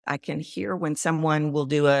I can hear when someone will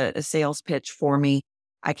do a sales pitch for me.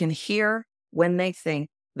 I can hear when they think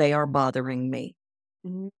they are bothering me.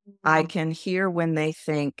 I can hear when they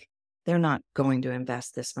think they're not going to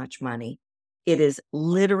invest this much money. It is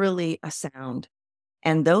literally a sound.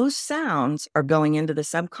 And those sounds are going into the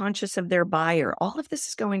subconscious of their buyer. All of this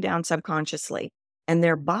is going down subconsciously. And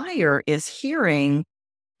their buyer is hearing,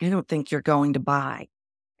 I don't think you're going to buy.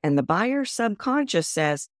 And the buyer's subconscious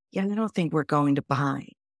says, yeah, I don't think we're going to buy.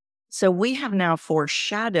 So we have now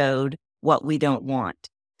foreshadowed what we don't want.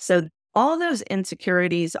 So all those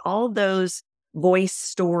insecurities, all those voice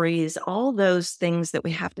stories, all those things that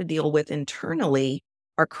we have to deal with internally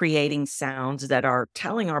are creating sounds that are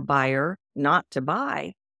telling our buyer not to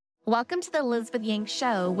buy. Welcome to the Elizabeth Yang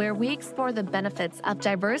Show, where we explore the benefits of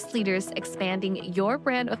diverse leaders expanding your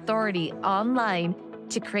brand authority online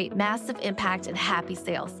to create massive impact and happy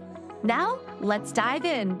sales. Now, let's dive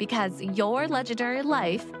in because your legendary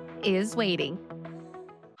life is waiting.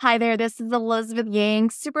 Hi there, this is Elizabeth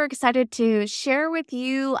Yang. Super excited to share with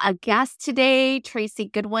you a guest today, Tracy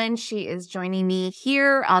Goodwin. She is joining me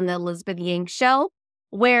here on the Elizabeth Yang Show,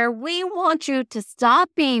 where we want you to stop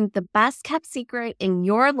being the best kept secret in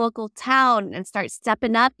your local town and start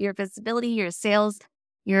stepping up your visibility, your sales,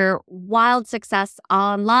 your wild success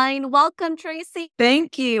online. Welcome, Tracy.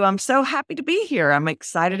 Thank you. I'm so happy to be here. I'm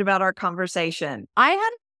excited about our conversation. I had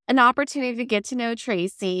an opportunity to get to know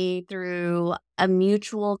Tracy through a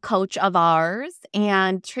mutual coach of ours.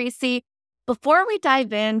 And Tracy, before we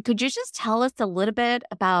dive in, could you just tell us a little bit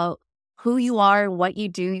about who you are and what you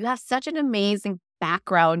do? You have such an amazing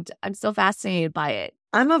background. I'm so fascinated by it.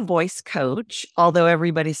 I'm a voice coach, although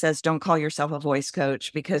everybody says don't call yourself a voice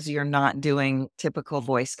coach because you're not doing typical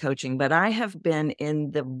voice coaching. But I have been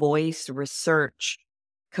in the voice research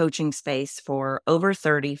coaching space for over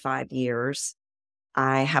 35 years.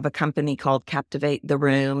 I have a company called Captivate the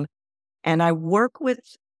Room, and I work with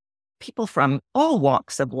people from all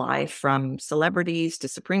walks of life, from celebrities to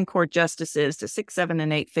Supreme Court justices to 6, 7,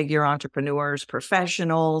 and 8-figure entrepreneurs,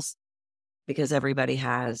 professionals, because everybody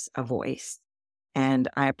has a voice. And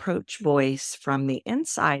I approach voice from the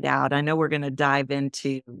inside out. I know we're going to dive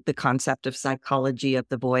into the concept of psychology of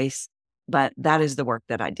the voice, but that is the work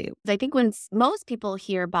that I do. I think when most people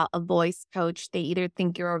hear about a voice coach, they either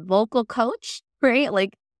think you're a vocal coach, right?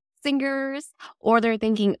 Like singers, or they're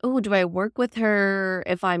thinking, oh, do I work with her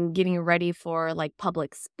if I'm getting ready for like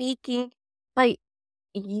public speaking? But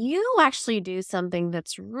you actually do something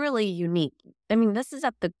that's really unique. I mean, this is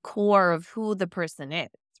at the core of who the person is,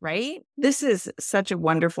 right? This is such a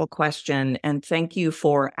wonderful question. And thank you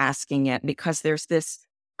for asking it, because there's this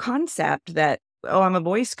concept that, oh, I'm a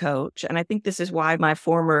voice coach. And I think this is why my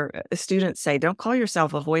former students say, don't call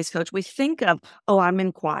yourself a voice coach. We think of, oh, I'm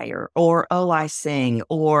in choir, or, oh, I sing,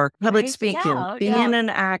 or public speaking, being an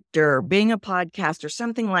actor, being a podcaster,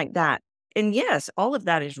 something like that. And yes, all of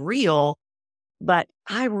that is real. But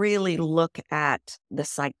I really look at the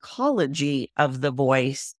psychology of the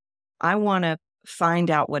voice. I want to find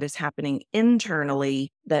out what is happening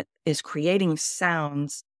internally that is creating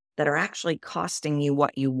sounds that are actually costing you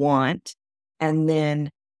what you want. And then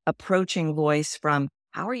approaching voice from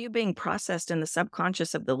how are you being processed in the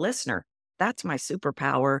subconscious of the listener? That's my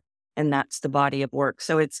superpower. And that's the body of work.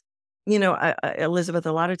 So it's, Elizabeth,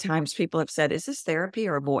 a lot of times people have said, is this therapy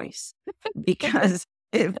or a voice? Because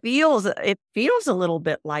it feels a little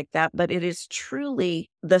bit like that, but it is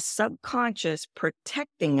truly the subconscious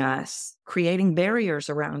protecting us, creating barriers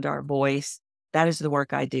around our voice. That is the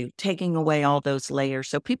work I do, taking away all those layers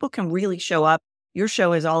so people can really show up. Your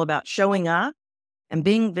show is all about showing up and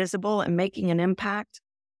being visible and making an impact.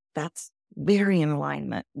 That's very in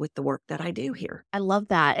alignment with the work that I do here. I love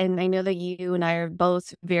that. And I know that you and I are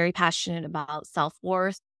both very passionate about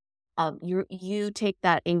self-worth. You take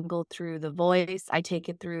that angle through the voice. I take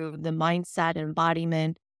it through the mindset and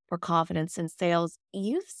embodiment for confidence in sales.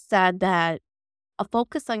 You've said that a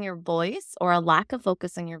focus on your voice or a lack of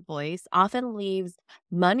focus on your voice often leaves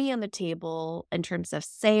money on the table in terms of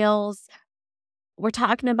sales. We're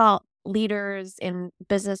talking about leaders and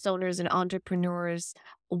business owners and entrepreneurs.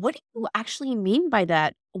 What do you actually mean by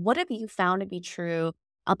that? What have you found to be true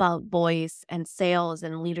about voice and sales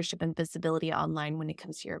and leadership and visibility online when it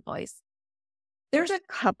comes to your voice? There's a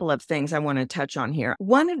couple of things I want to touch on here.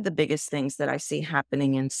 One of the biggest things that I see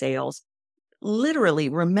happening in sales, literally,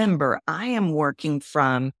 remember, I am working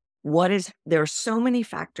from there are so many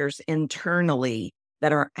factors internally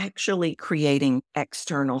that are actually creating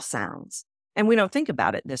external sounds. And we don't think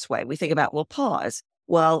about it this way. We think about, well, pause,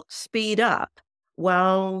 well, speed up.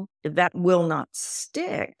 Well, that will not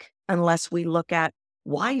stick unless we look at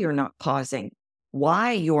why you're not pausing,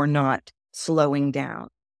 why you're not slowing down.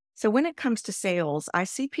 So when it comes to sales, I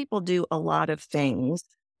see people do a lot of things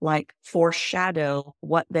like foreshadow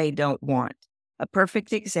what they don't want. A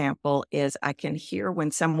perfect example is I can hear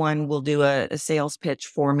when someone will do a sales pitch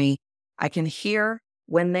for me, I can hear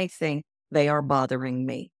when they think they are bothering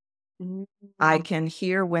me. I Mm. can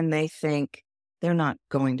hear when they think they're not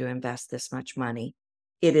going to invest this much money.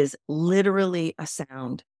 It is literally a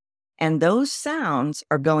sound. And those sounds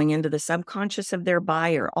are going into the subconscious of their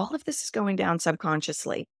buyer. All of this is going down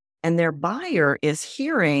subconsciously. And their buyer is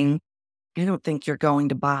hearing, I don't think you're going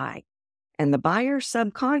to buy. And the buyer's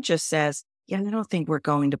subconscious says, yeah, I don't think we're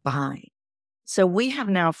going to buy. So we have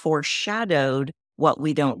now foreshadowed what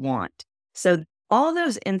we don't want. So all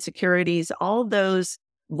those insecurities, all those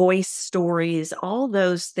voice stories, all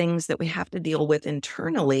those things that we have to deal with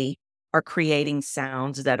internally are creating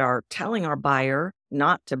sounds that are telling our buyer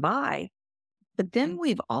not to buy. But then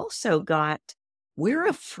we've also got, we're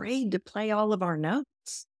afraid to play all of our notes.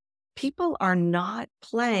 People are not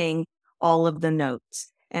playing all of the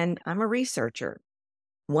notes. And I'm a researcher.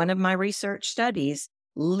 One of my research studies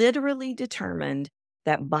literally determined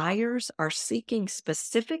that buyers are seeking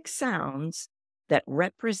specific sounds that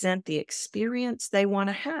represent the experience they want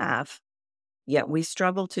to have, yet we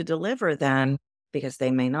struggle to deliver them because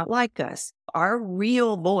they may not like us. Our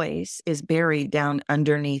real voice is buried down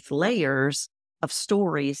underneath layers of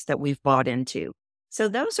stories that we've bought into. So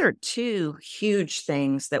those are two huge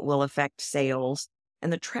things that will affect sales.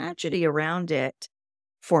 And the tragedy around it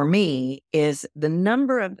for me is the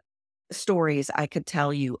number of stories I could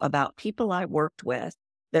tell you about people I worked with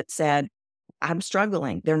that said, I'm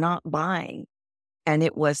struggling, they're not buying. And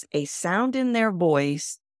it was a sound in their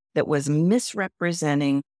voice that was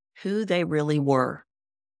misrepresenting who they really were.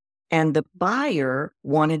 And the buyer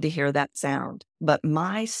wanted to hear that sound, but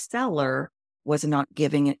my seller was not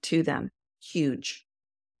giving it to them. Huge.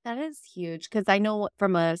 That is huge because I know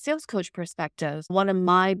from a sales coach perspective, one of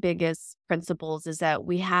my biggest principles is that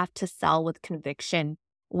we have to sell with conviction.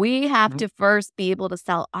 We have Mhm. to first be able to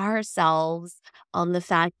sell ourselves on the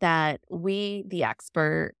fact that we, the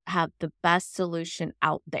expert, have the best solution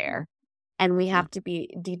out there. And we Yeah. have to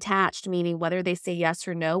be detached, meaning whether they say yes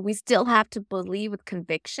or no, we still have to believe with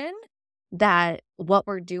conviction that what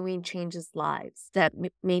we're doing changes lives, that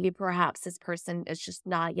maybe perhaps this person is just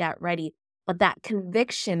not yet ready. But that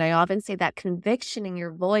conviction, I often say that conviction in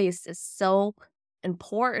your voice is so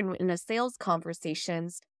important in a sales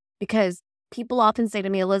conversations because people often say to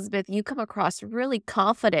me, Elizabeth, you come across really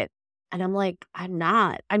confident. And I'm like, I'm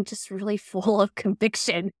not. I'm just really full of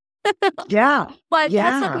conviction. Yeah. But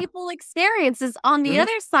that's what Yeah. people experience is on the Mhm.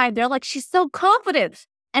 other side, they're like, she's so confident.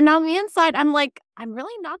 And on the inside, I'm like, I'm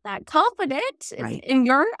really not that confident Right. in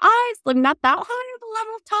your eyes. Like, not that high of a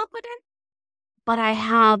level of confidence, but I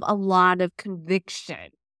have a lot of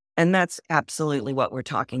conviction. And that's absolutely what we're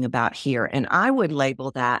talking about here. And I would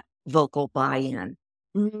label that vocal buy-in.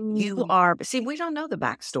 You Mm, are, see, we don't know the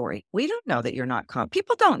backstory. We don't know that you're not,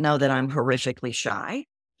 people don't know that I'm horrifically shy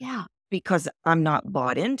yeah. because I'm not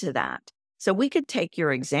bought into that. So we could take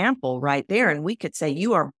your example right there and we could say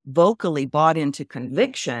you are vocally bought into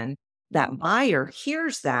conviction. That buyer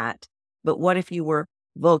hears that. But what if you were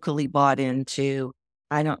vocally bought into,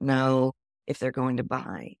 I don't know if they're going to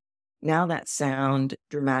buy? Now that sound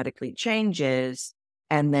dramatically changes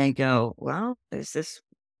and they go, well, is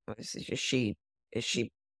she,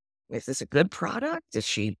 is this a good product? Does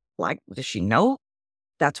she know?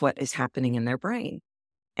 That's what is happening in their brain.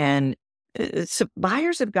 And so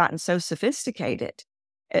buyers have gotten so sophisticated.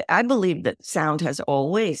 I believe that sound has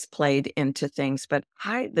always played into things, but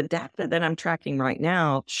the data that I'm tracking right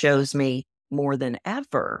now shows me more than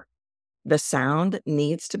ever, the sound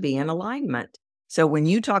needs to be in alignment. So when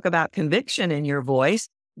you talk about conviction in your voice,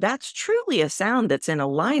 that's truly a sound that's in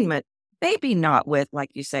alignment. Maybe not with,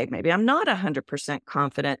 like you say, maybe I'm not 100%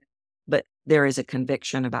 confident, but there is a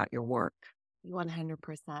conviction about your work.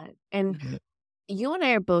 100%. And Mhm. you and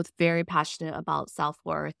I are both very passionate about self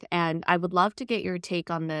worth. And I would love to get your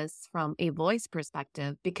take on this from a voice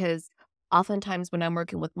perspective because oftentimes when I'm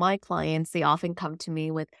working with my clients, they often come to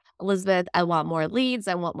me with, Elizabeth, I want more leads.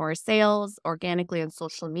 I want more sales organically on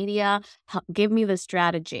social media. Give me the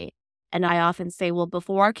strategy. And I often say, well,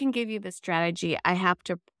 before I can give you the strategy, I have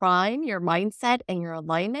to prime your mindset and your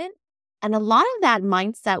alignment. And a lot of that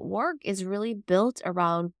mindset work is really built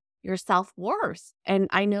around your self-worth. And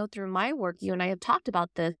I know through my work, you and I have talked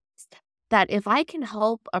about this, that if I can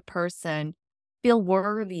help a person feel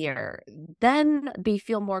worthier, then they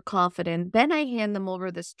feel more confident, then I hand them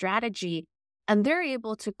over the strategy and they're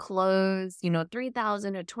able to close,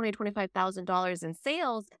 $3,000 or $25,000 in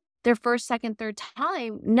sales their first, second, third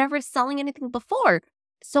time, never selling anything before.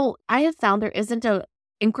 So I have found there isn't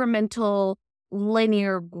incremental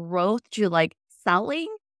linear growth to like selling.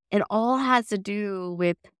 It all has to do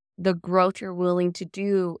with the growth you're willing to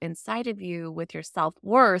do inside of you with your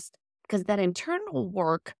self-worth, because that internal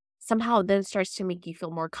work somehow then starts to make you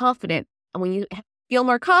feel more confident. And when you feel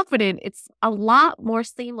more confident, it's a lot more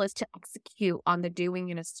seamless to execute on the doing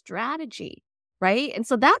in a strategy, right? And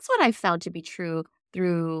so that's what I found to be true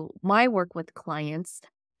through my work with clients.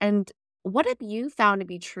 And what have you found to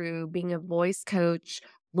be true being a voice coach,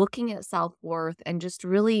 looking at self-worth and just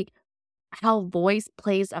really how voice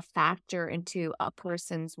plays a factor into a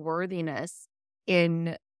person's worthiness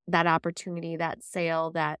in that opportunity, that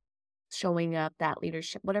sale, that showing up, that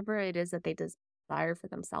leadership, whatever it is that they desire for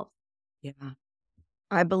themselves? Yeah.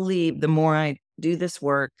 I believe the more I do this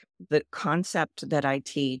work, the concept that I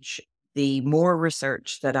teach, the more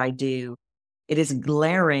research that I do, it is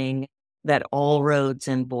glaring that all roads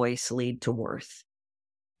in voice lead to worth.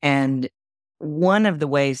 And one of the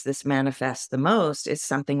ways this manifests the most is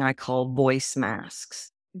something I call voice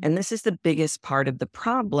masks. And this is the biggest part of the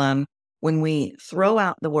problem. When we throw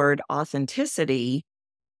out the word authenticity,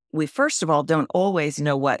 we first of all don't always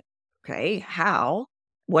know how,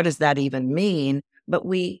 what does that even mean? But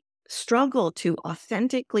we struggle to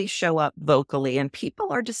authentically show up vocally, and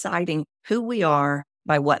people are deciding who we are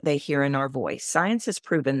by what they hear in our voice. Science has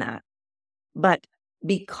proven that. But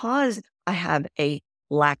because I have a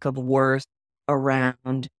lack of worth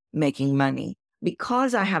around making money,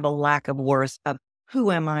 because I have a lack of worth of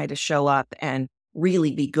who am I to show up and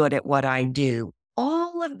really be good at what I do,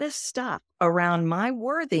 all of this stuff around my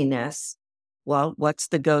worthiness, well, what's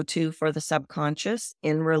the go-to for the subconscious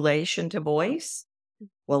in relation to voice?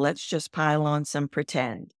 Well, let's just pile on some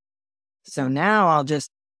pretend. So now I'll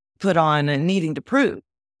just put on a needing to prove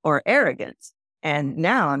or arrogance. And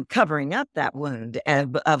now I'm covering up that wound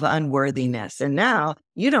of unworthiness. And now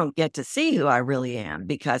you don't get to see who I really am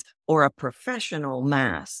or a professional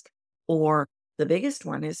mask, or the biggest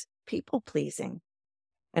one is people pleasing.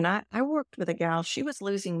 And I worked with a gal, she was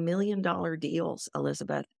losing $1 million deals,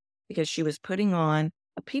 Elizabeth, because she was putting on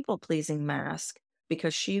a people pleasing mask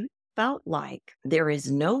because she felt like there is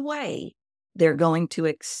no way they're going to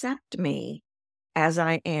accept me as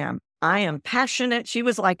I am. I am passionate. She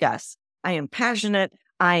was like us. I am passionate.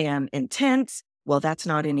 I am intense. Well, that's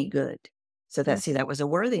not any good. So that was a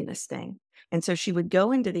worthiness thing. And so she would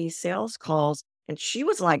go into these sales calls and she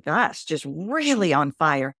was like us, just really on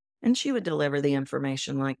fire. And she would deliver the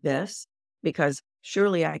information like this, because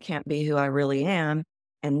surely I can't be who I really am.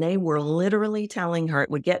 And they were literally telling her,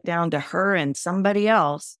 it would get down to her and somebody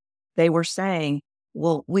else. They were saying,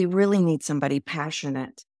 well, we really need somebody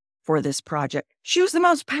passionate for this project. She was the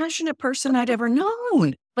most passionate person I'd ever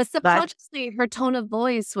known. But subconsciously, her tone of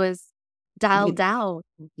voice was dialed down.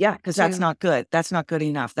 Yeah, because that's not good. That's not good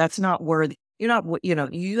enough. That's not worthy. You're not,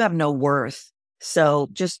 you have no worth. So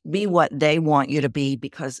just be what they want you to be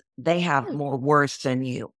because they have more worth than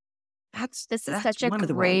you. This is such a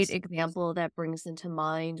great example that brings into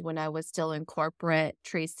mind when I was still in corporate,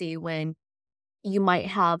 Tracy, when you might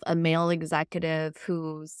have a male executive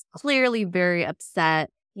who's clearly very upset.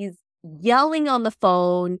 He's yelling on the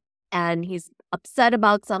phone and he's upset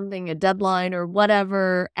about something, a deadline or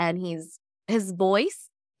whatever. And his voice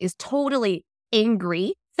is totally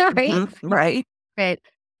angry, right? Mm-hmm, right. Right.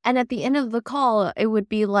 And at the end of the call, it would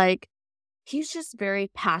be like, he's just very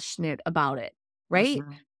passionate about it, right?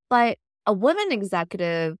 Mm-hmm. But a woman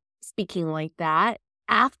executive speaking like that,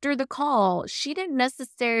 after the call, she didn't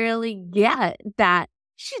necessarily get that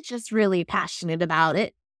she's just really passionate about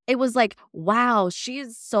it. It was like, wow,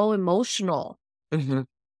 she's so emotional,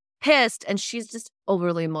 pissed, and she's just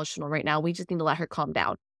overly emotional right now. We just need to let her calm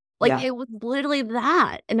down. It was literally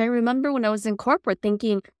that. And I remember when I was in corporate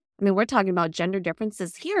thinking, I mean, we're talking about gender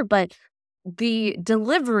differences here, but the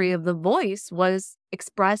delivery of the voice was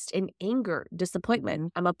expressed in anger,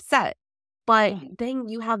 disappointment. I'm upset. But then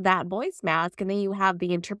you have that voice mask and then you have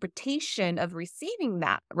the interpretation of receiving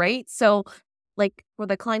that, right? So like for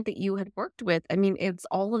the client that you had worked with, I mean, it's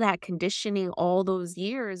all of that conditioning, all those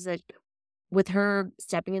years that with her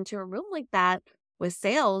stepping into a room like that with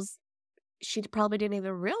sales, she probably didn't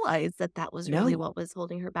even realize that that was really what was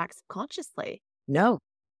holding her back subconsciously. No.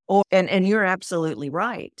 And you're absolutely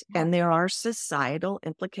right. And there are societal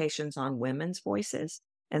implications on women's voices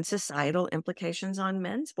and societal implications on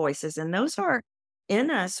men's voices. And those are in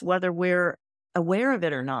us, whether we're aware of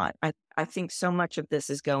it or not. I think so much of this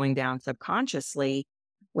is going down subconsciously.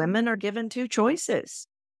 Women are given two choices.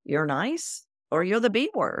 You're nice or you're the B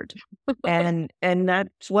word. and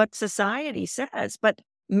that's what society says. But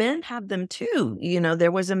men have them too.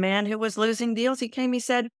 There was a man who was losing deals. He came, he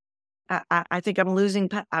said, I think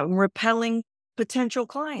I'm repelling potential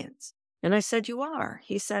clients. And I said, you are.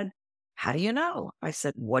 He said, how do you know? I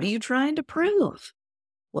said, what are you trying to prove?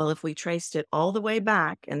 Well, if we traced it all the way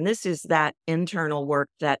back, and this is that internal work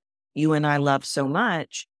that you and I love so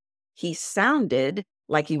much, he sounded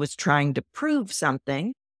like he was trying to prove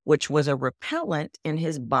something, which was a repellent in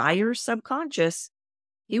his buyer's subconscious.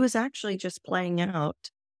 He was actually just playing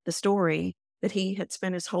out the story that he had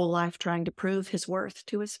spent his whole life trying to prove his worth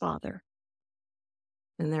to his father.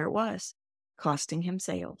 And there it was, costing him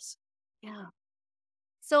sales. Yeah.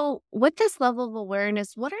 So, with this level of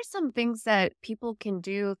awareness, what are some things that people can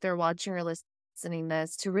do if they're watching or listening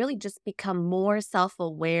this to really just become more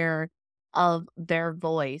self-aware of their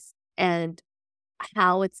voice and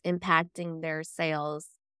how it's impacting their sales?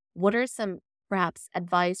 What are some perhaps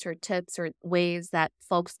advice or tips or ways that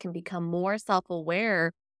folks can become more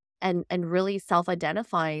self-aware and really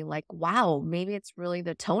self-identifying like, wow, maybe it's really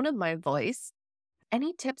the tone of my voice.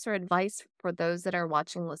 Any tips or advice for those that are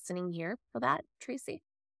watching, listening here for that, Tracy?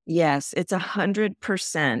 Yes, it's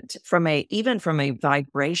 100% even from a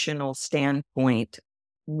vibrational standpoint.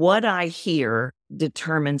 What I hear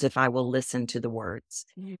determines if I will listen to the words.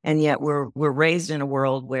 And yet we're raised in a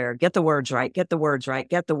world where get the words right, get the words right,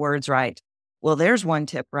 get the words right. Well, there's one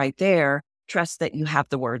tip right there. Trust that you have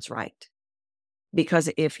the words right. Because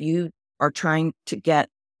if you are trying to get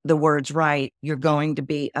the words right, you're going to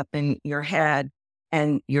be up in your head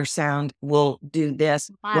and your sound will do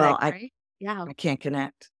this. Well, Right? Yeah. I can't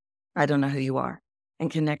connect. I don't know who you are. And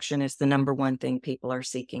connection is the number one thing people are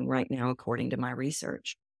seeking right now, according to my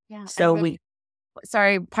research. Yeah. So we,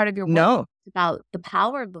 Sorry, part of your work no, about the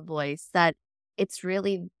power of the voice, that it's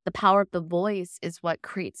really the power of the voice is what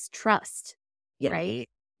creates trust, yes, right?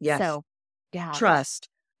 yes, So, yeah. trust,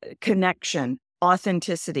 connection,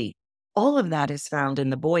 authenticity, all of that is found in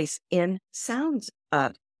the voice, in sounds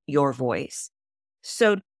of your voice.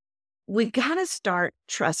 So we got to start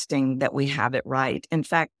trusting that we have it right. In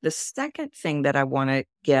fact, the second thing that I want to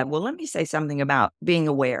give, well, let me say something about being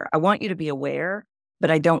aware. I want you to be aware,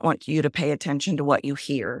 but I don't want you to pay attention to what you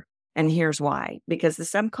hear. And here's why. Because the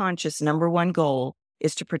subconscious number one goal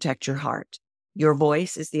is to protect your heart. Your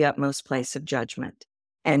voice is the utmost place of judgment.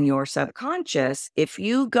 And your subconscious, if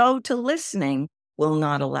you go to listening, will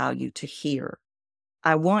not allow you to hear.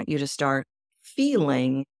 I want you to start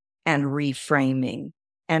feeling and reframing.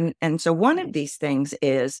 And so one of these things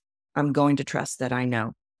is I'm going to trust that I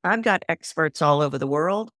know. I've got experts all over the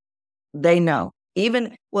world. They know.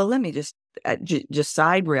 Well, let me just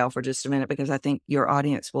side rail for just a minute because I think your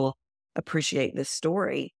audience will appreciate this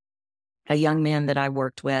story. A young man that I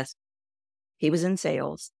worked with, he was in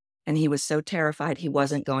sales and he was so terrified he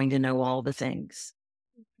wasn't going to know all the things.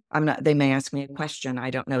 They may ask me a question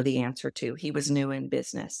I don't know the answer to. He was new in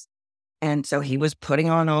business. And so he was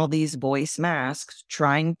putting on all these voice masks,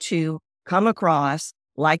 trying to come across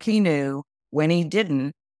like he knew when he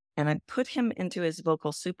didn't. And I put him into his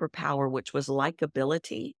vocal superpower, which was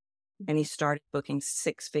likability. And he started booking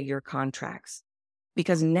 6-figure contracts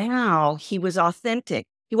because now he was authentic.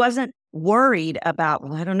 He wasn't worried about,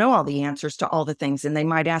 well, I don't know all the answers to all the things. And they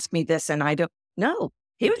might ask me this and I don't know.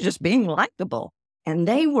 He was just being likable. And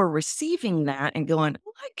they were receiving that and going,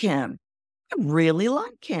 I like him. I really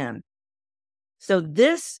like him. So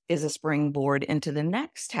this is a springboard into the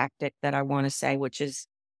next tactic that I want to say, which is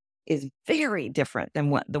very different than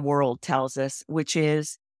what the world tells us, which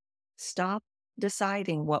is stop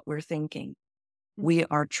deciding what we're thinking. We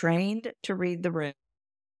are trained to read the room.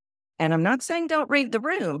 And I'm not saying don't read the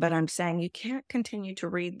room, but I'm saying you can't continue to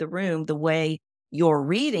read the room the way you're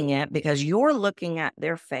reading it because you're looking at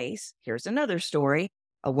their face. Here's another story.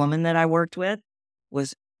 A woman that I worked with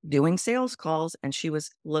was doing sales calls and she was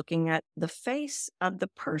looking at the face of the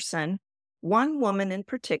person. One woman in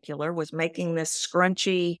particular was making this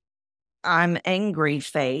scrunchy, I'm angry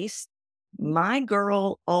face. My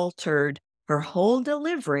girl altered her whole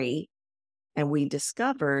delivery and we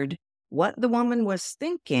discovered what the woman was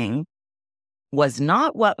thinking was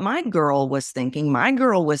not what my girl was thinking. My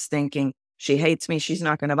girl was thinking, she hates me. She's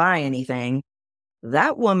not going to buy anything.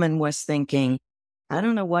 That woman was thinking, I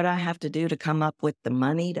don't know what I have to do to come up with the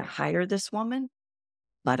money to hire this woman,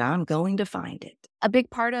 but I'm going to find it. A big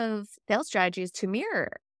part of sales strategy is to mirror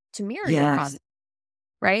your Yes. product,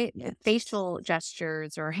 right? Yes. Facial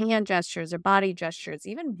gestures or hand gestures or body gestures,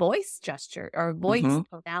 even voice gesture or voice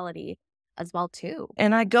tonality as well too.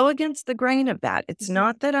 And I go against the grain of that. It's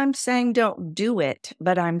not that I'm saying don't do it,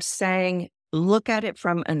 but I'm saying look at it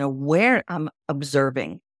from I'm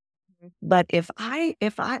observing. But if I,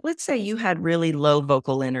 let's say you had really low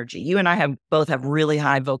vocal energy, you and I both have really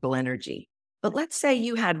high vocal energy, but let's say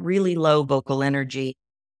you had really low vocal energy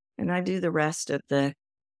and I do the rest of the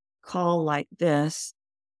call like this,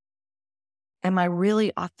 am I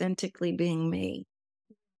really authentically being me?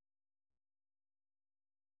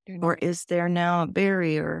 Or is there now a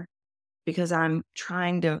barrier because I'm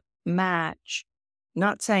trying to match?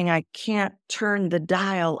 Not saying I can't turn the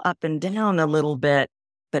dial up and down a little bit,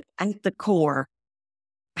 but at the core,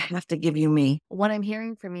 I have to give you me. What I'm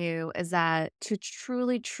hearing from you is that to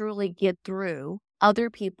truly, truly get through other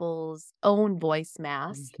people's own voice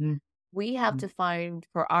mask, we have to find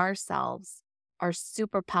for ourselves our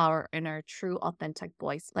superpower and our true authentic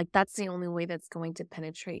voice. Like that's the only way that's going to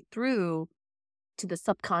penetrate through to the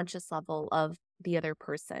subconscious level of the other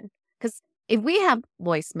person. Because if we have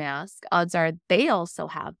voice mask, odds are they also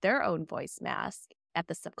have their own voice mask at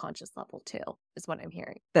the subconscious level too, is what I'm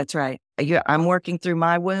hearing. That's right. I'm working through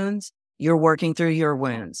my wounds. You're working through your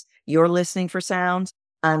wounds. You're listening for sounds.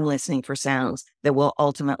 I'm listening for sounds that will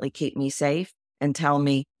ultimately keep me safe and tell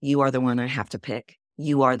me you are the one I have to pick.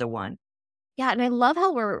 You are the one. Yeah, and I love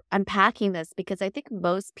how we're unpacking this because I think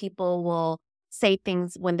most people will say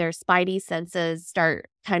things when their spidey senses start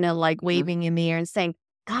kind of like waving in the air and saying,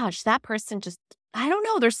 gosh, that person just, I don't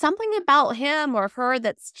know, there's something about him or her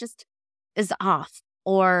that's just is off.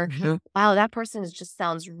 Or, wow, that person just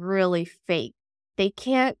sounds really fake. They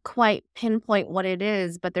can't quite pinpoint what it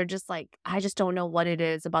is, but they're just like, I just don't know what it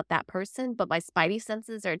is about that person. But my spidey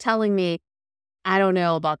senses are telling me, I don't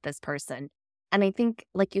know about this person. And I think,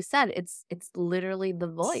 like you said, it's literally the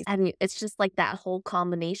voice. And it's just like that whole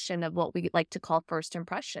combination of what we like to call first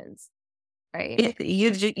impressions, right?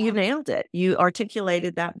 You nailed it. You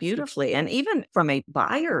articulated that beautifully. And even from a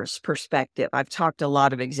buyer's perspective, I've talked a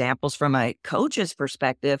lot of examples from a coach's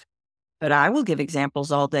perspective, but I will give examples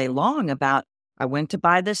all day long about I went to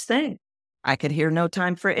buy this thing. I could hear no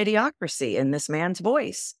time for idiocracy in this man's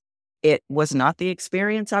voice. It was not the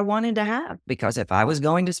experience I wanted to have because if I was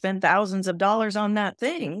going to spend thousands of dollars on that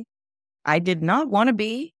thing, I did not want to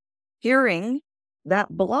be hearing that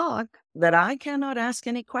block that I cannot ask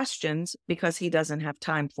any questions because he doesn't have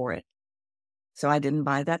time for it. So I didn't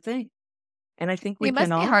buy that thing. And I think we It can must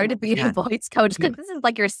be all. hard to be a voice coach because this is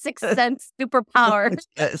like your sixth sense superpower.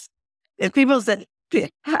 Yes. If people said,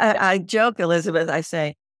 I joke, Elizabeth, I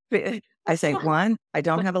say, one, I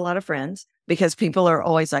don't have a lot of friends because people are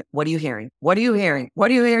always like, what are you hearing? What are you hearing?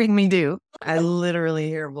 What are you hearing me do? I literally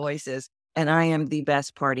hear voices and I am the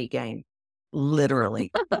best party game.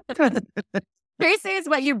 Literally. Tracy is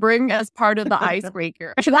what you bring as part of the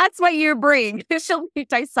icebreaker. That's what you bring. She'll be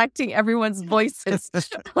dissecting everyone's voices.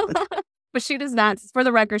 But she does not, for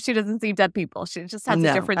the record, she doesn't see dead people. She just has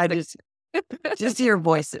a different thing. Just hear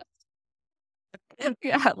voices.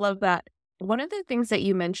 Yeah, I love that. One of the things that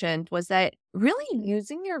you mentioned was that really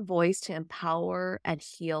using your voice to empower and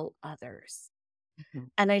heal others.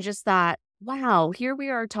 And I just thought, wow, here we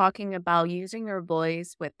are talking about using your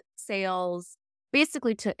voice with sales,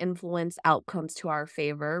 basically to influence outcomes to our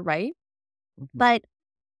favor, right? But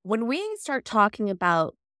when we start talking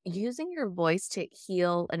about using your voice to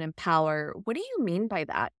heal and empower, what do you mean by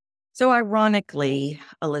that? So ironically,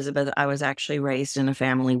 Elizabeth, I was actually raised in a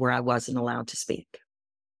family where I wasn't allowed to speak.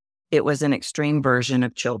 It was an extreme version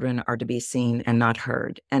of children are to be seen and not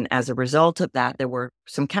heard. And as a result of that, there were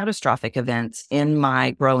some catastrophic events in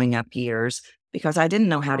my growing up years because I didn't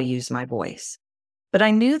know how to use my voice. But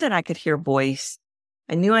I knew that I could hear voice.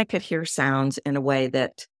 I knew I could hear sounds in a way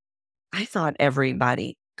that I thought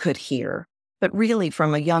everybody could hear. But really,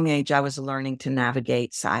 from a young age, I was learning to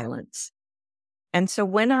navigate silence. And so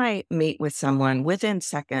when I meet with someone, within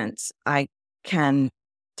seconds, I can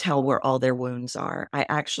tell where all their wounds are. I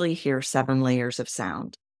actually hear 7 layers of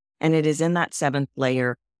sound. And it is in that 7th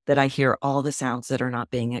layer that I hear all the sounds that are not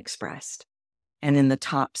being expressed. And in the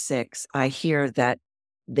top 6, I hear that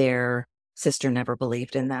their sister never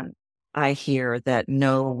believed in them. I hear that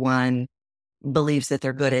no one believes that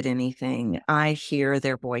they're good at anything. I hear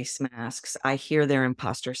their voice masks. I hear their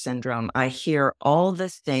imposter syndrome. I hear all the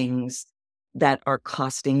things that are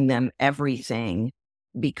costing them everything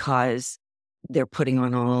because they're putting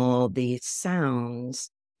on all these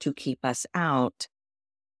sounds to keep us out.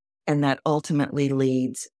 And that ultimately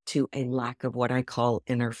leads to a lack of what I call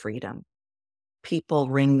inner freedom. People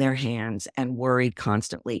wring their hands and worry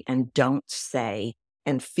constantly and don't say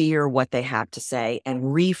and fear what they have to say and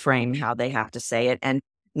reframe how they have to say it and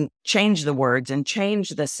change the words and change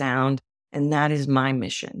the sound. And that is my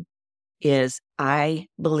mission. Is I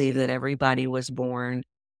believe that everybody was born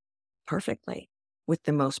perfectly with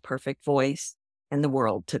the most perfect voice and the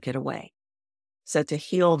world took it away. So to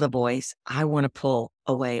heal the voice, I want to pull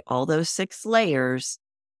away all those 6 layers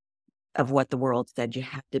of what the world said you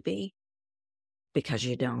have to be because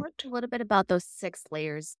you don't. Talk a little bit about those 6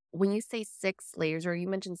 layers. When you say 6 layers, or you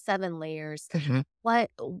mentioned 7 layers, Mhm.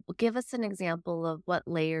 give us an example of what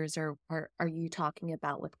layers are you talking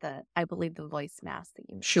about with I believe the voice mask that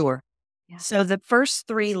you mentioned. Sure. Yeah. So the first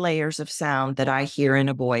 3 layers of sound that I hear in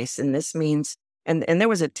a voice, and this means and there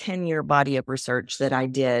was a 10-year body of research that I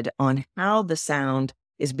did on how the sound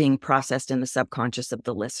is being processed in the subconscious of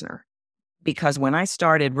the listener. Because when I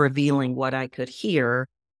started revealing what I could hear,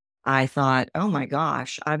 I thought, "Oh my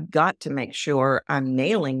gosh, I've got to make sure I'm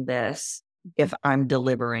nailing this if I'm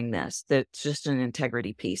delivering this." That's just an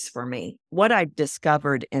integrity piece for me. What I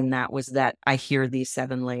discovered in that was that I hear these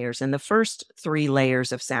 7 layers, and the first 3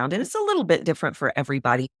 layers of sound, and it's a little bit different for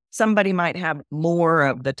everybody. Somebody might have more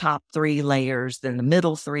of the top 3 layers than the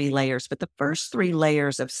middle 3 layers, but the first 3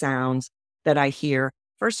 layers of sounds that I hear,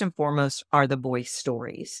 first and foremost, are the voice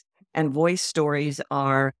stories. And voice stories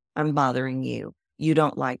are, "I'm bothering you. You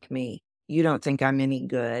don't like me. You don't think I'm any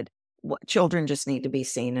good. Children just need to be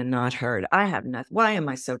seen and not heard. I have nothing. Why am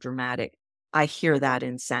I so dramatic?" I hear that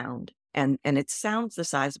in sound, and it sounds the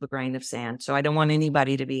size of a grain of sand. So I don't want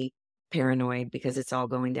anybody to be paranoid because it's all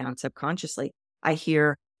going down subconsciously. I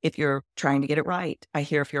hear if you're trying to get it right. I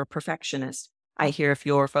hear if you're a perfectionist. I hear if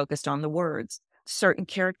you're focused on the words. Certain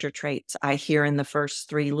character traits I hear in the first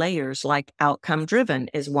 3 layers, like outcome driven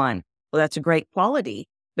is one. Well, that's a great quality.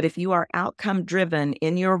 But if you are outcome driven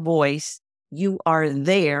in your voice, you are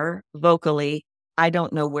there vocally. I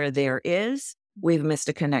don't know where there is. We've missed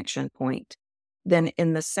a connection point. Then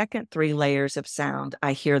in the second 3 layers of sound,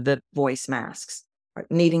 I hear the voice masks,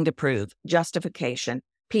 needing to prove, justification,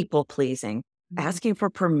 people pleasing, asking for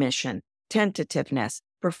permission, tentativeness,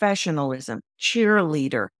 professionalism,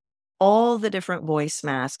 cheerleader, all the different voice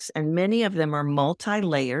masks. And many of them are multi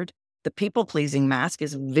layered. The people pleasing mask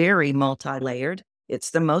is very multi layered. It's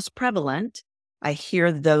the most prevalent. I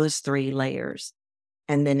hear those 3 layers.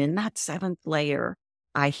 And then in that 7th layer,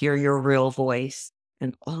 I hear your real voice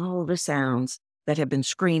and all the sounds that have been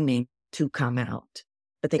screaming to come out,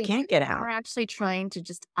 but they So can't get we're out. actually trying to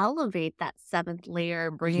just elevate that 7th layer,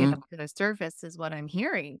 bring it Mhm. up to the surface, is what I'm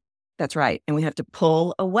hearing. That's right. And we have to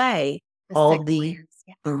pull away The all six the layers.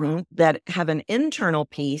 Yeah. that have an internal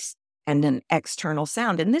piece and an external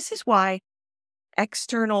sound. And this is why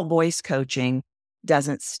external voice coaching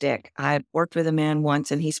doesn't stick. I worked with a man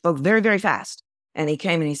once and he spoke very, very fast. And he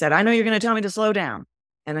came and he said, "I know you're going to tell me to slow down."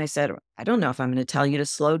 And I said, "I don't know if I'm going to tell you to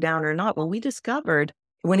slow down or not." Well, we discovered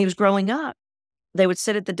when he was growing up, they would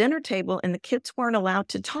sit at the dinner table and the kids weren't allowed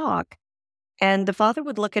to talk. And the father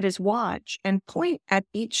would look at his watch and point at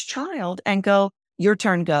each child and go, "Your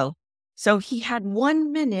turn, go." So he had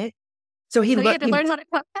 1 minute. So he So you looked, had to learn how to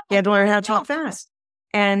talk he had fast. to learn how to talk fast.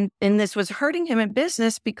 And this was hurting him in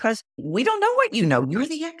business because we don't know what you know. You're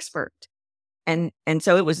the expert. And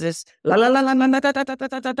so it was this la la la la la la da da da da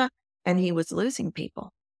da da da, and he was losing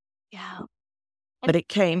people. Yeah. But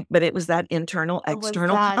it was that internal It was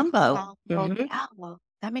external that combo. okay, well,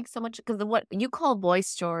 that makes so much because what you call voice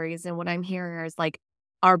stories and what I'm hearing is like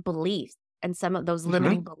our beliefs and some of those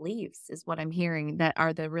limiting beliefs is what I'm hearing that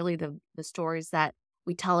are the stories that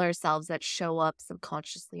we tell ourselves that show up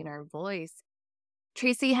subconsciously in our voice.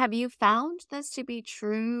 Tracy, have you found this to be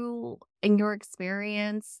true in your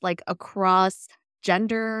experience, like across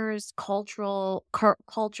genders, cultures,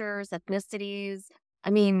 ethnicities? I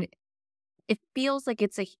mean, it feels like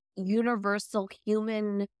it's a universal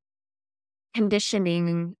human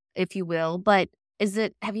conditioning, if you will, but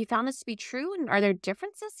have you found this to be true? And are there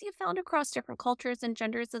differences you found across different cultures and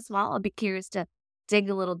genders as well? I'll be curious to dig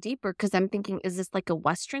a little deeper because I'm thinking, is this like a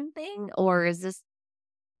Western thing or is this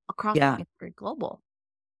across Yeah. very global?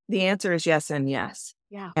 The answer is yes and yes.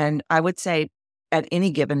 Yeah. And I would say at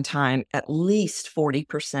any given time, at least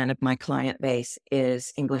 40% of my client base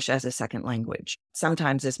is English as a second language,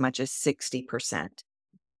 sometimes as much as 60%.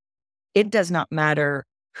 It does not matter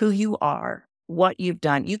who you are, what you've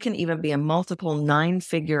done. You can even be a multiple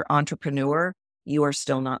 9-figure entrepreneur. You are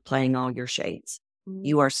still not playing all your shades.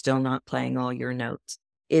 You are still not playing all your notes.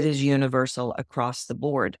 It is universal across the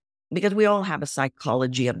board because we all have a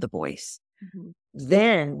psychology of the voice. Mhm.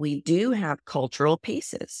 Then we do have cultural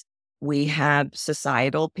pieces. We have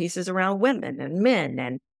societal pieces around women and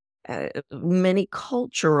men and many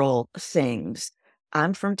cultural things.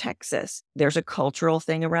 I'm from Texas. There's a cultural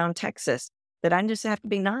thing around Texas that I just have to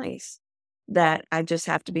be nice. That I just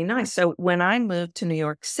have to be nice. So when I moved to New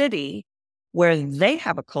York City, where they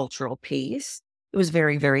have a cultural piece, it was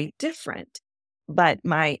very, very different. But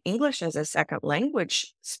my English as a second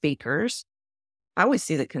language speakers, I always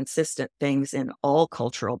see the consistent things in all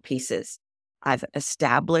cultural pieces. I've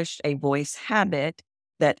established a voice habit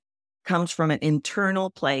that comes from an internal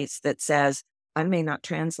place that says, I may not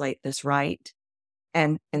translate this right.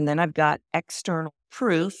 And then I've got external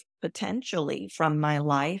proof, potentially from my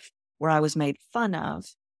life, where I was made fun of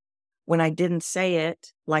when I didn't say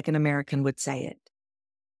it like an American would say it.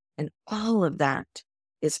 And all of that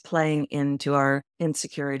is playing into our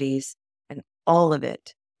insecurities, and all of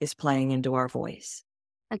it is playing into our voice.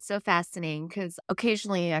 That's so fascinating because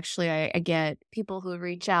occasionally, actually, I get people who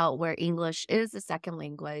reach out where English is a second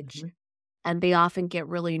language, Mhm. and they often get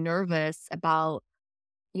really nervous about,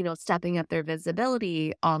 stepping up their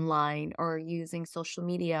visibility online or using social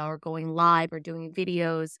media or going live or doing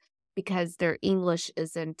videos because their English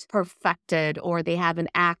isn't perfected or they have an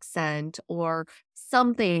accent or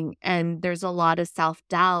something. And there's a lot of self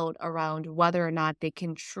doubt around whether or not they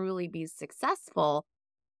can truly be successful.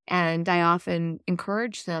 And I often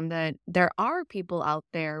encourage them that there are people out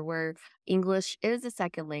there where English is a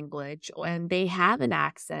second language and they have an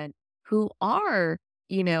accent who are,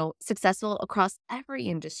 successful across every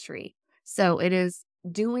industry. So it is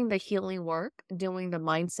doing the healing work, doing the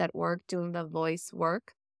mindset work, doing the voice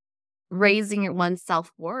work, raising your one's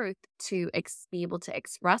self-worth to be able to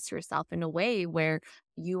express yourself in a way where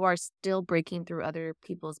you are still breaking through other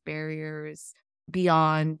people's barriers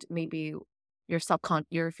beyond maybe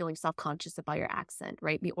you're feeling self-conscious about your accent,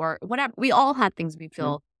 right? Or whatever. We all have things we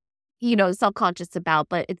Mhm. feel, self-conscious about,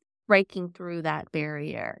 but it's breaking through that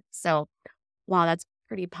barrier. So, wow, that's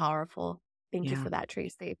pretty powerful. Thank you Yeah. for that,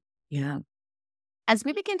 Tracy. Yeah. As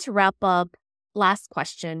we begin to wrap up, last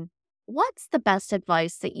question. What's the best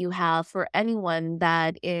advice that you have for anyone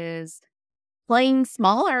that is playing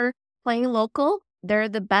smaller, playing local? They're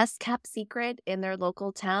the best kept secret in their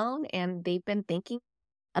local town, and they've been thinking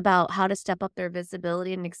about how to step up their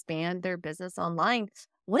visibility and expand their business online.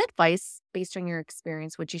 What advice, based on your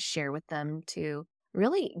experience, would you share with them to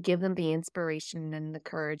really give them the inspiration and the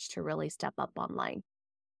courage to really step up online?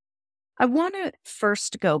 I want to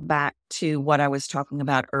first go back to what I was talking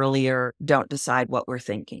about earlier. Don't decide what we're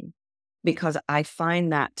thinking, because I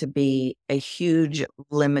find that to be a huge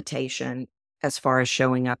limitation as far as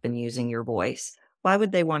showing up and using your voice. Why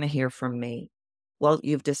would they want to hear from me? Well,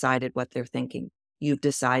 you've decided what they're thinking. You've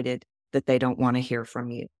decided that they don't want to hear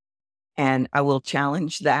from you. And I will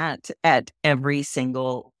challenge that at every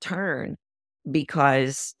single turn,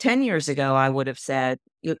 because 10 years ago, I would have said,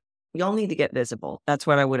 you'll need to get visible. That's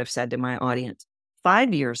what I would have said to my audience.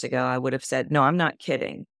 5 years ago, I would have said, no, I'm not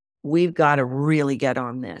kidding. We've got to really get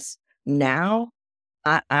on this. Now,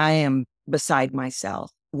 I am beside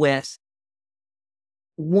myself with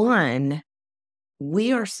one,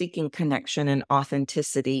 we are seeking connection and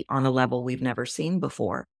authenticity on a level we've never seen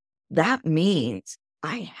before. That means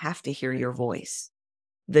I have to hear your voice.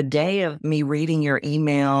 The day of me reading your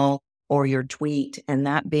email or your tweet and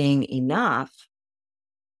that being enough,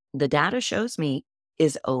 the data shows me,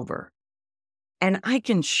 is over. And I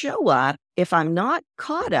can show up if I'm not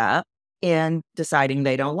caught up in deciding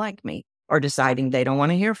they don't like me, or deciding they don't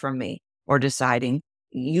want to hear from me, or deciding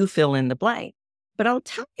you fill in the blank. But I'll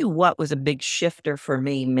tell you what was a big shifter for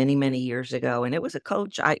me many, many years ago. And it was a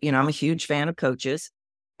coach. I'm a huge fan of coaches.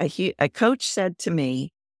 A coach said to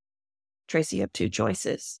me, Tracy, you have two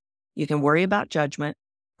choices. You can worry about judgment,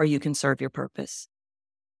 or you can serve your purpose.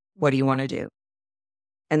 What do you want to do?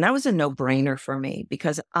 And that was a no-brainer for me,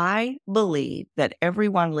 because I believe that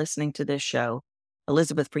everyone listening to this show,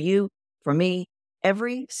 Elizabeth, for you, for me,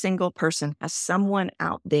 every single person has someone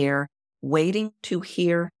out there waiting to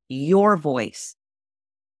hear your voice.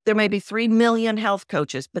 There may be 3 million health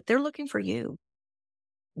coaches, but they're looking for you.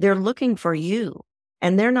 They're looking for you.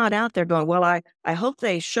 And they're not out there going, well, I hope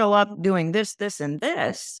they show up doing this, this, and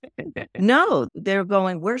this. No, they're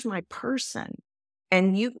going, where's my person?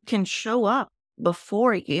 And you can show up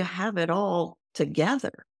before you have it all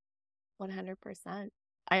together. 100%.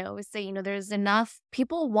 I always say, there's enough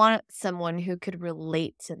people want someone who could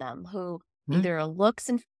relate to them, who Mhm. either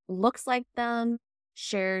looks like them,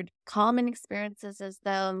 shared common experiences as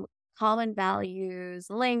them, common values,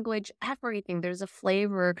 language, everything. There's a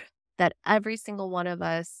flavor that every single one of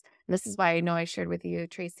us, and this is why I know I shared with you,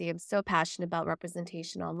 Tracy, I'm so passionate about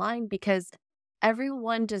representation online because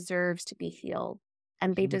everyone deserves to be healed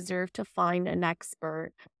and they Mhm. deserve to find an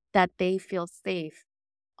expert that they feel safe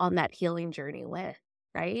on that healing journey with,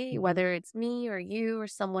 right? Mhm. Whether it's me or you or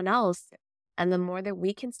someone else. And the more that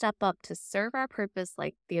we can step up to serve our purpose,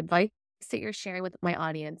 like the advice that you're sharing with my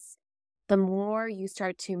audience, the more you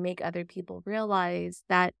start to make other people realize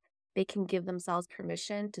that they can give themselves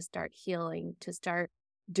permission to start healing, to start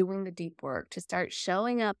doing the deep work, to start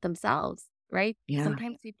showing up themselves, right? Yeah.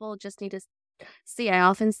 Sometimes people just need to see. I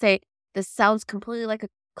often say, this sounds completely like a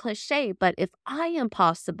cliche, but if I am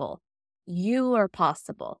possible, you are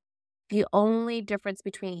possible. The only difference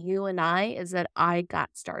between you and I is that I got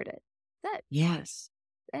started. That's Yes.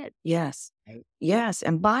 it. Yes. Right. Yes.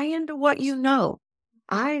 And buy into what you know.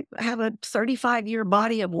 I have a 35-year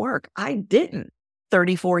body of work. I didn't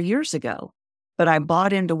 34 years ago, but I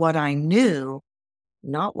bought into what I knew,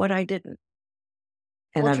 not what I didn't.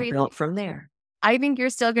 And Well, I've Tracy, built from there. I think you're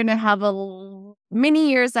still going to have many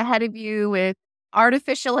years ahead of you with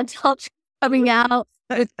artificial intelligence coming out,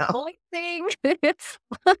 with voicing.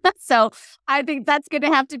 So I think that's going to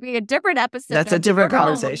have to be a different episode That's a of different your own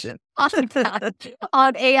conversation.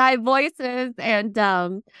 on AI voices. And,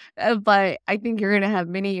 but I think you're going to have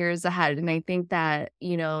many years ahead. And I think that,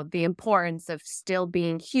 the importance of still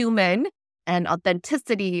being human and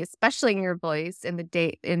authenticity, especially in your voice in the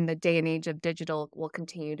day and age of digital, will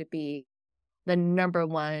continue to be the number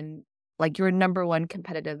one, like your number one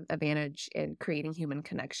competitive advantage in creating human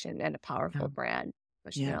connection and a powerful brand,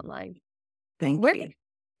 especially online. Where Thank you. can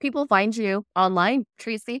people find you online,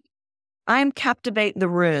 Tracy? I'm Captivate the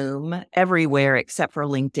Room everywhere except for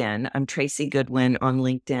LinkedIn. I'm Tracy Goodwin on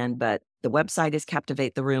LinkedIn, but the website is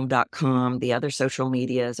captivatetheroom.com. The other social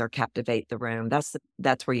medias are Captivate the Room. That's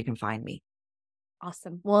where you can find me.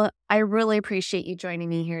 Awesome. Well, I really appreciate you joining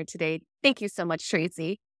me here today. Thank you so much,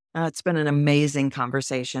 Tracy. It's been an amazing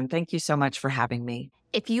conversation. Thank you so much for having me.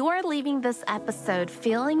 If you are leaving this episode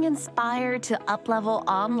feeling inspired to uplevel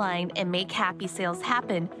online and make happy sales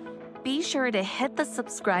happen, be sure to hit the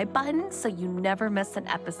subscribe button so you never miss an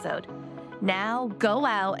episode. Now go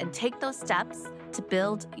out and take those steps to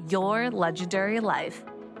build your legendary life.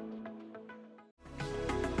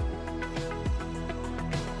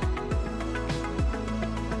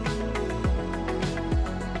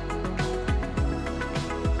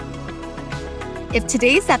 If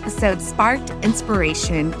today's episode sparked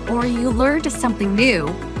inspiration or you learned something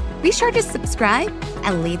new, be sure to subscribe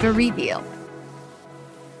and leave a review.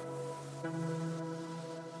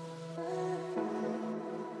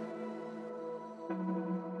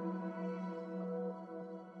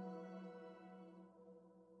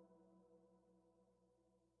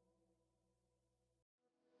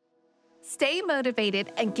 Stay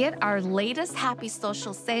motivated and get our latest happy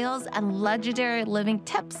social sales and legendary living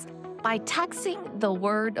tips by texting the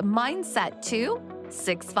word mindset to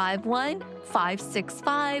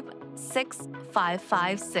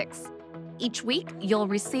 651-565-6556. Each week, you'll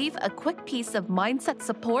receive a quick piece of mindset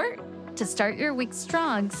support to start your week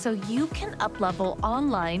strong so you can uplevel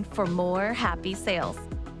online for more happy sales.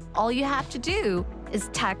 All you have to do is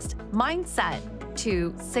text mindset to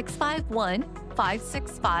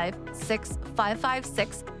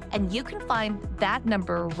 651-565-6556, and you can find that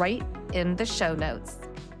number right in the show notes.